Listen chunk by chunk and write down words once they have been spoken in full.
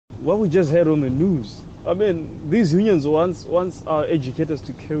what we just heard on the news. I mean, these unions once are educators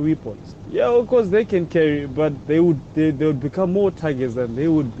to carry weapons. Yeah, of course they can carry, but they would become more targets than they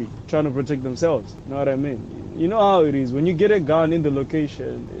would be trying to protect themselves. You know what I mean? You know how it is. When you get a gun in the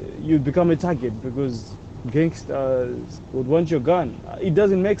location, you become a target because gangsters would want your gun. It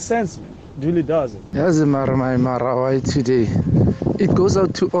doesn't make sense, man. It really doesn't. Yes, why today? It goes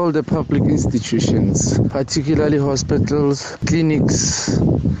out to all the public institutions, particularly hospitals, clinics,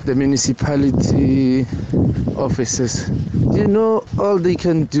 the municipality offices. You know, all they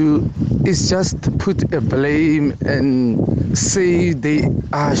can do is just put a blame and say they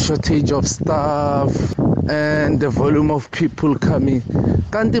are shortage of staff and the volume of people coming.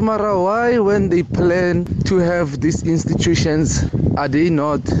 Kanti mara, why when they plan to have these institutions, are they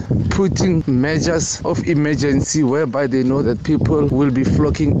not putting measures of emergency whereby they know that people will be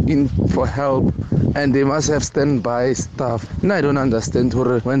flocking in for help and they must have standby staff? And I don't understand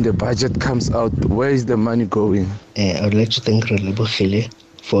when the budget comes out, where is the money going? I would like to thank Relebo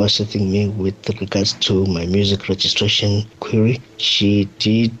for assisting me with regards to my music registration query. She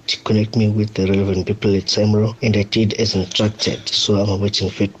did connect me with the relevant people at Samro, and I did as instructed, so I'm awaiting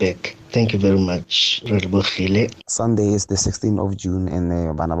feedback. Thank you very much, Relebo. Sunday is the 16th of June, and they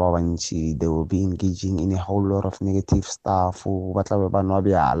will be engaging in a whole lot of negative stuff, going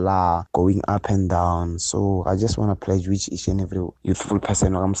up and down. So I just want to pledge with each and every youthful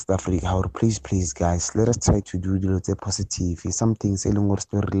person around South Africa, please guys, let us try to do the positive. Some things to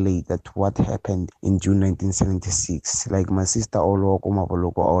relate that what happened in June 1976. Like my sister Oloko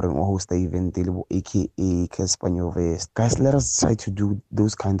Maboloko or host the event aka Kespanyo Vest. Guys, let us try to do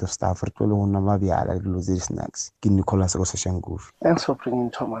those kind of stuff. Thanks for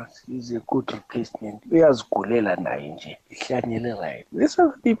bringing Thomas. He's a good replacement. We as Gulela Nainje. Right. These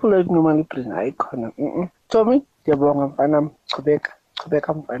are the people that normally bring icon. Tommy,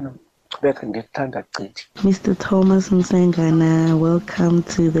 Mr. Thomas Msangana, welcome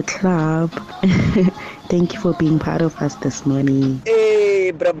to the club. Thank you for being part of us this morning.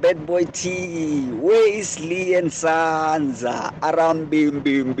 Hey, bad boy T, where is Lee and Sansa? Aram bim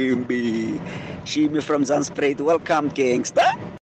bim bim bim. Shimi from Zanspret, welcome gangsta.